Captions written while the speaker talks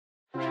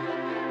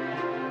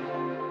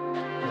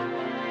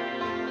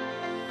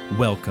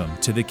Welcome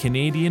to the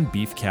Canadian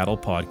Beef Cattle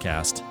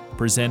Podcast,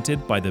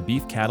 presented by the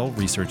Beef Cattle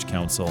Research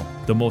Council,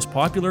 the most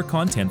popular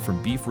content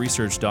from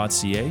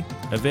beefresearch.ca,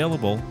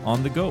 available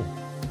on the go.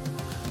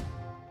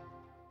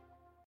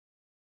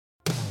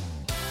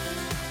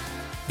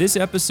 This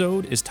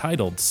episode is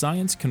titled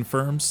Science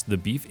Confirms the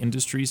Beef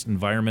Industry's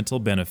Environmental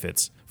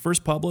Benefits,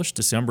 first published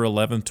December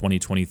 11,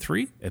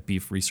 2023 at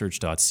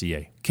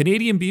beefresearch.ca.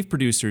 Canadian beef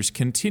producers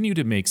continue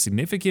to make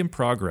significant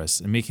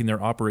progress in making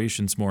their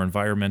operations more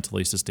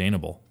environmentally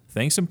sustainable,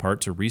 thanks in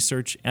part to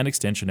research and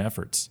extension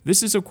efforts.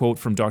 This is a quote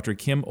from Dr.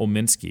 Kim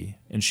Ominski,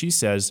 and she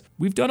says,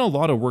 "We've done a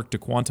lot of work to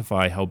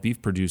quantify how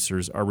beef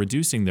producers are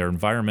reducing their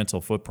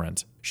environmental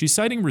footprint." She's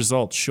citing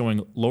results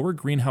showing lower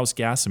greenhouse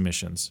gas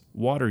emissions,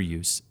 water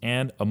use,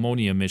 and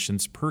ammonia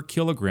emissions per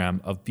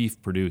kilogram of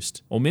beef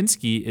produced.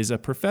 Ominski is a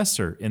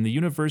professor in the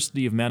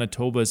University of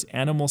Manitoba's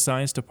Animal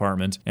Science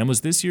Department and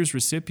was this year's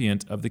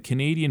recipient of the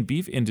Canadian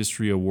Beef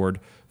Industry Award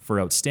for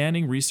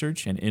Outstanding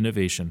Research and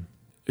Innovation.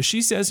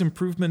 She says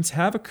improvements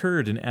have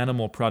occurred in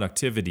animal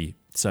productivity,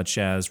 such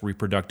as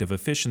reproductive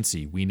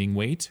efficiency, weaning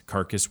weight,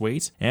 carcass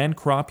weight, and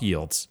crop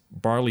yields,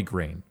 barley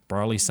grain,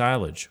 barley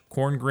silage,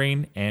 corn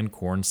grain, and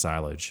corn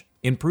silage.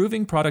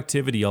 Improving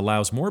productivity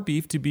allows more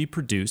beef to be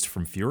produced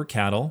from fewer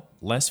cattle,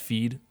 less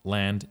feed,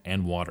 land,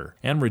 and water,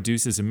 and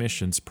reduces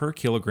emissions per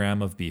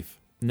kilogram of beef.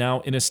 Now,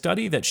 in a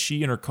study that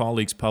she and her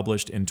colleagues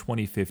published in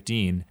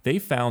 2015, they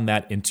found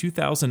that in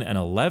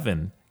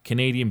 2011,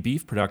 Canadian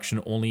beef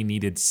production only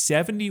needed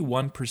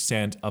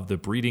 71% of the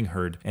breeding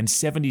herd and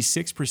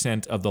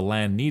 76% of the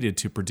land needed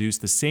to produce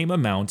the same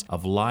amount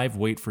of live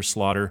weight for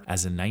slaughter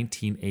as in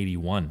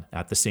 1981.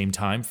 At the same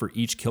time, for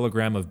each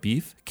kilogram of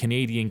beef,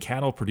 Canadian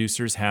cattle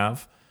producers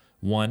have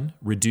 1.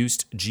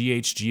 Reduced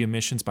GHG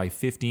emissions by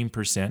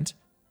 15%,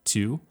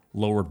 2.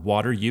 Lowered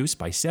water use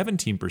by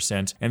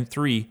 17%, and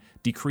 3.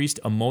 Decreased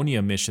ammonia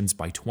emissions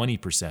by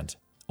 20%.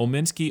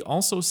 Ominski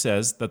also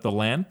says that the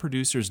land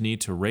producers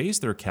need to raise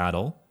their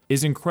cattle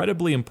is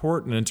incredibly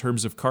important in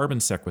terms of carbon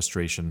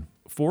sequestration.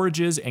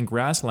 Forages and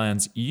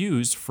grasslands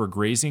used for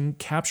grazing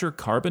capture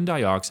carbon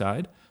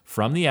dioxide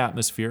from the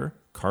atmosphere,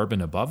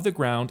 carbon above the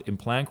ground in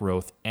plant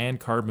growth, and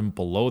carbon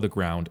below the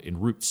ground in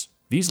roots.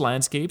 These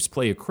landscapes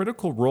play a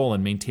critical role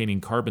in maintaining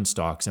carbon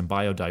stocks and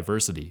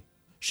biodiversity.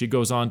 She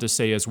goes on to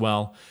say as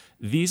well,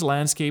 these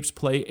landscapes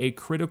play a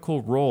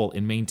critical role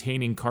in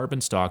maintaining carbon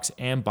stocks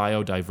and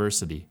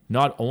biodiversity.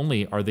 Not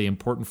only are they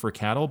important for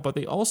cattle, but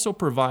they also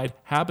provide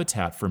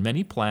habitat for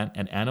many plant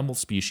and animal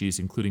species,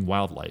 including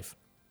wildlife.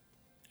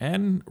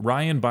 And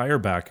Ryan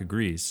Beierbach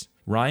agrees.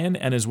 Ryan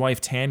and his wife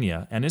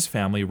Tanya and his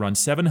family run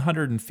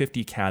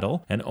 750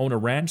 cattle and own a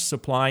ranch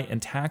supply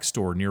and tax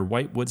store near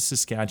Whitewood,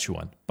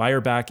 Saskatchewan.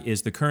 Beierbach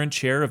is the current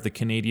chair of the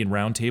Canadian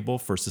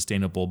Roundtable for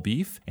Sustainable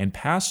Beef and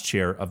past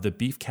chair of the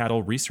Beef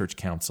Cattle Research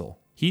Council.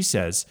 He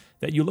says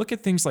that you look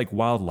at things like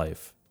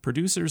wildlife,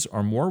 producers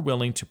are more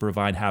willing to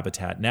provide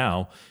habitat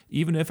now,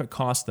 even if it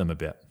costs them a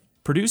bit.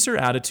 Producer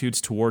attitudes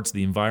towards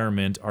the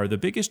environment are the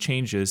biggest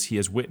changes he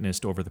has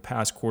witnessed over the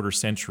past quarter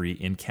century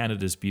in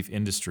Canada's beef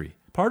industry.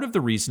 Part of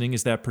the reasoning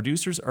is that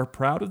producers are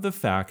proud of the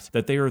fact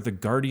that they are the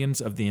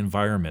guardians of the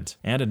environment,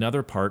 and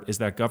another part is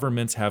that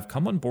governments have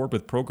come on board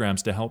with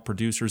programs to help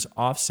producers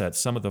offset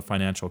some of the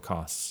financial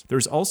costs.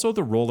 There's also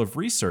the role of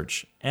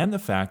research and the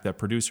fact that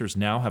producers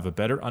now have a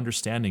better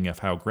understanding of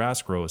how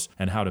grass grows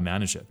and how to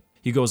manage it.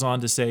 He goes on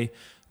to say,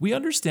 "We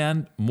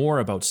understand more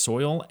about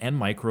soil and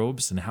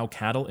microbes and how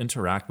cattle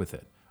interact with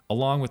it,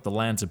 along with the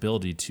land's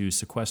ability to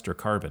sequester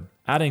carbon,"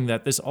 adding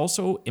that this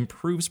also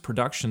improves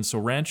production so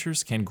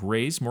ranchers can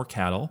graze more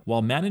cattle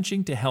while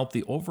managing to help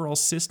the overall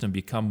system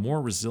become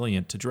more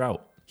resilient to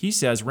drought. He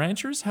says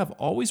ranchers have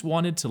always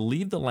wanted to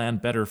leave the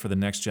land better for the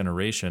next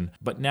generation,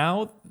 but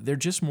now they're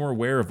just more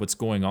aware of what's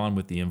going on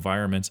with the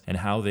environment and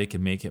how they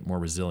can make it more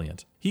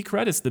resilient. He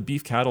credits the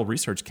Beef Cattle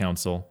Research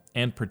Council,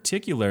 and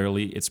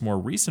particularly its more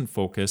recent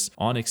focus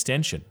on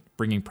extension,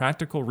 bringing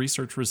practical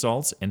research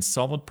results and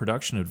solid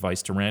production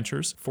advice to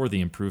ranchers for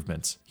the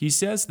improvements. He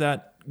says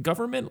that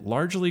government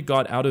largely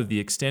got out of the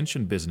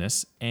extension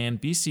business, and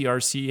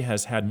BCRC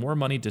has had more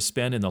money to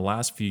spend in the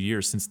last few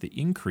years since the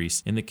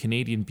increase in the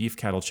Canadian beef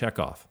cattle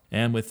checkoff.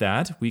 And with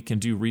that, we can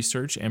do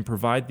research and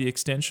provide the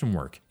extension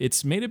work.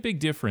 It's made a big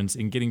difference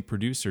in getting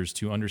producers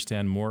to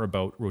understand more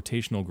about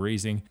rotational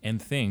grazing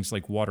and things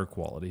like water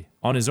quality.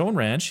 On his own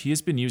ranch, he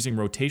has been using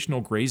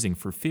rotational grazing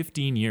for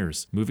 15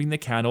 years, moving the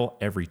cattle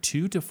every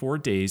 2 to 4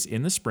 days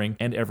in the spring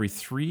and every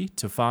 3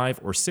 to 5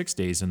 or 6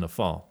 days in the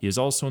fall. He has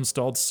also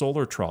installed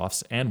solar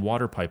troughs and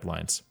water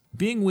pipelines.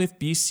 Being with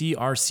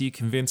BCRC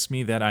convinced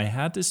me that I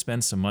had to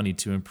spend some money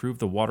to improve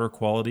the water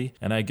quality,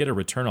 and I get a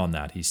return on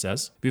that, he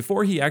says.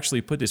 Before he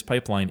actually put this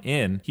pipeline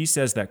in, he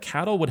says that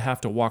cattle would have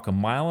to walk 1.5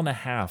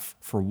 miles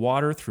for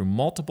water through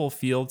multiple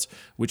fields,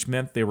 which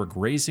meant they were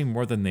grazing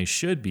more than they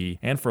should be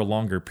and for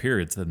longer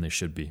periods than they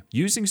should be.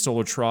 Using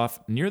solar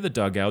trough near the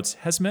dugouts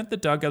has meant the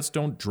dugouts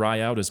don't dry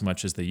out as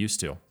much as they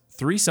used to.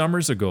 3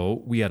 summers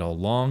ago, we had a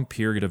long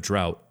period of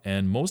drought,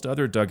 and most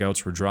other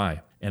dugouts were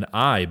dry. And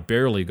I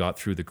barely got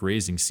through the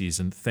grazing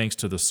season thanks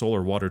to the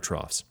solar water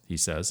troughs, he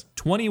says.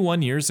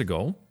 21 years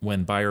ago,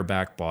 when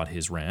Beyerback bought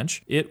his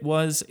ranch, it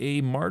was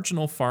a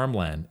marginal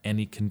farmland, and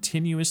he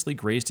continuously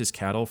grazed his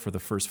cattle for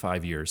the first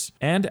 5 years.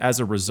 And as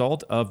a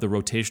result of the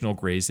rotational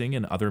grazing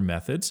and other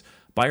methods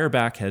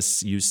Beyerback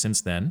has used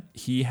since then,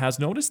 he has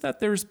noticed that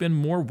there's been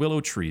more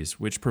willow trees,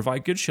 which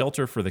provide good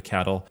shelter for the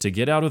cattle to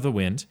get out of the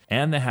wind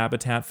and the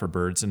habitat for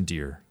birds and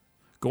deer.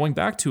 Going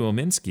back to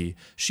Ominski,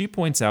 she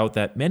points out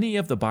that many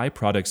of the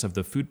byproducts of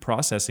the food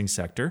processing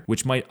sector,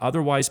 which might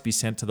otherwise be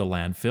sent to the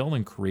landfill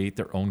and create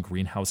their own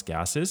greenhouse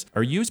gases,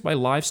 are used by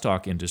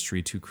livestock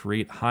industry to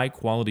create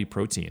high-quality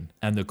protein.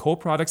 And the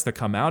co-products that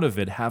come out of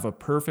it have a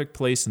perfect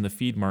place in the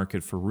feed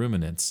market for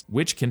ruminants,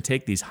 which can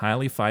take these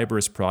highly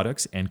fibrous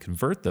products and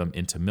convert them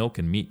into milk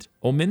and meat.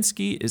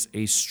 Ominski is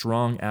a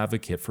strong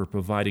advocate for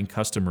providing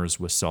customers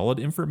with solid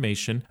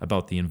information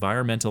about the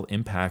environmental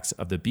impacts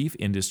of the beef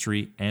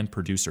industry and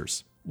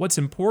producers. What's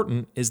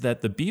important is that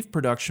the beef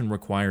production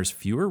requires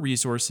fewer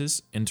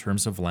resources in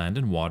terms of land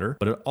and water,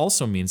 but it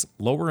also means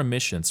lower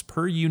emissions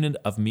per unit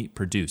of meat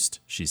produced,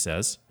 she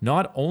says.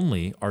 Not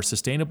only are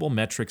sustainable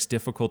metrics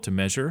difficult to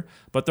measure,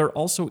 but they're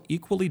also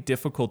equally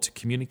difficult to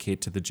communicate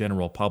to the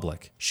general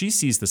public. She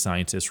sees the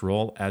scientist's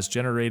role as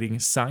generating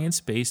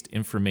science-based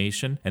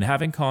information and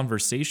having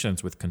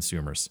conversations with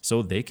consumers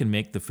so they can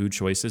make the food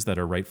choices that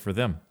are right for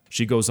them.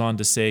 She goes on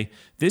to say,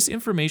 this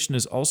information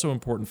is also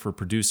important for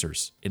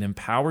producers. It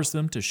empowers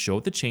them to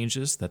show the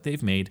changes that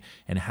they've made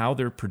and how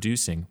they're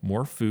producing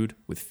more food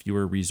with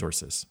fewer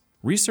resources.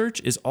 Research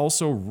is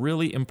also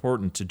really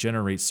important to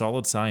generate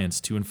solid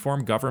science to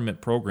inform government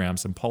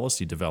programs and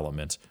policy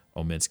development,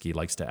 Ominski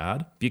likes to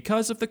add.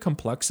 Because of the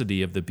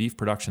complexity of the beef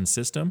production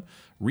system,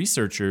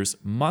 researchers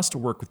must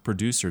work with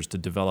producers to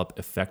develop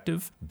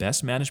effective,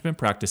 best management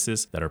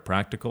practices that are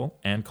practical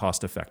and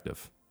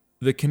cost-effective.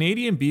 The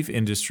Canadian beef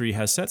industry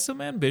has set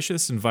some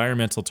ambitious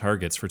environmental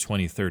targets for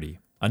 2030.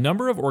 A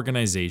number of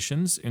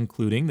organizations,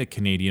 including the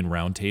Canadian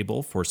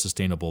Roundtable for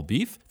Sustainable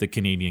Beef, the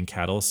Canadian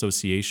Cattle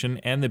Association,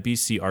 and the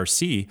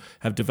BCRC,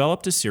 have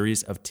developed a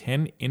series of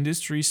 10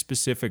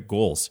 industry-specific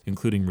goals,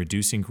 including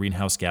reducing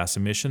greenhouse gas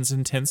emissions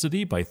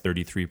intensity by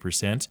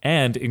 33%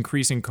 and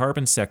increasing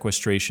carbon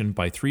sequestration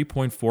by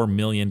 3.4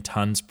 million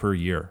tons per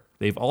year.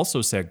 They've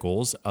also set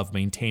goals of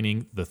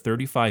maintaining the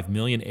 35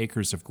 million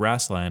acres of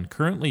grassland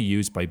currently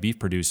used by beef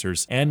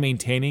producers and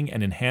maintaining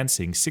and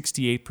enhancing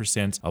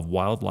 68% of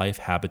wildlife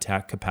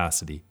habitat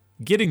capacity.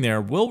 Getting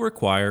there will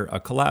require a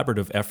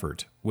collaborative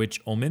effort,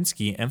 which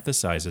Ominski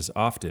emphasizes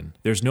often.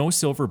 There's no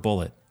silver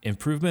bullet.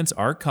 Improvements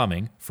are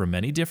coming from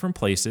many different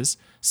places,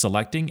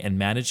 selecting and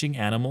managing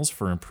animals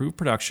for improved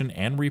production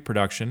and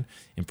reproduction,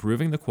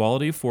 improving the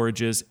quality of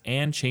forages,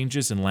 and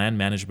changes in land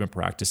management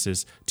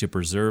practices to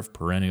preserve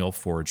perennial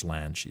forage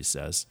land, she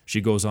says. She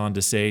goes on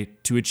to say,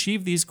 to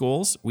achieve these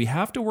goals, we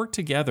have to work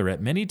together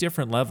at many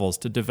different levels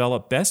to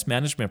develop best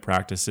management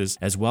practices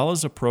as well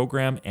as a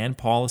program and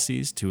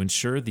policies to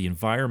ensure the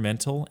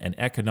environmental and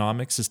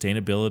economic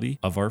sustainability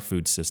of our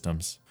food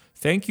systems.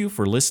 Thank you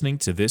for listening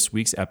to this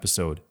week's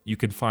episode. You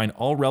can find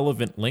all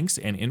relevant links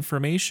and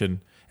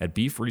information at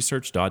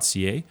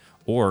beefresearch.ca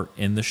or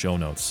in the show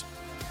notes.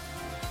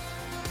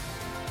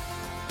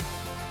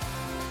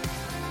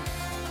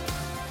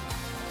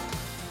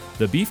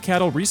 The Beef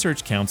Cattle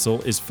Research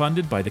Council is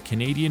funded by the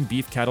Canadian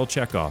Beef Cattle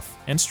Checkoff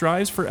and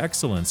strives for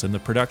excellence in the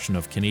production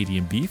of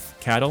Canadian beef,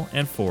 cattle,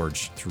 and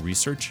forage through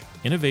research,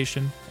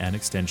 innovation, and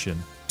extension.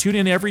 Tune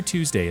in every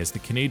Tuesday as the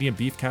Canadian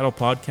Beef Cattle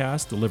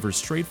Podcast delivers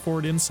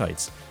straightforward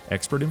insights,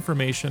 expert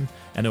information,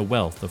 and a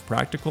wealth of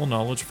practical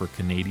knowledge for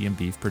Canadian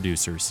beef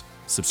producers.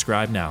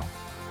 Subscribe now.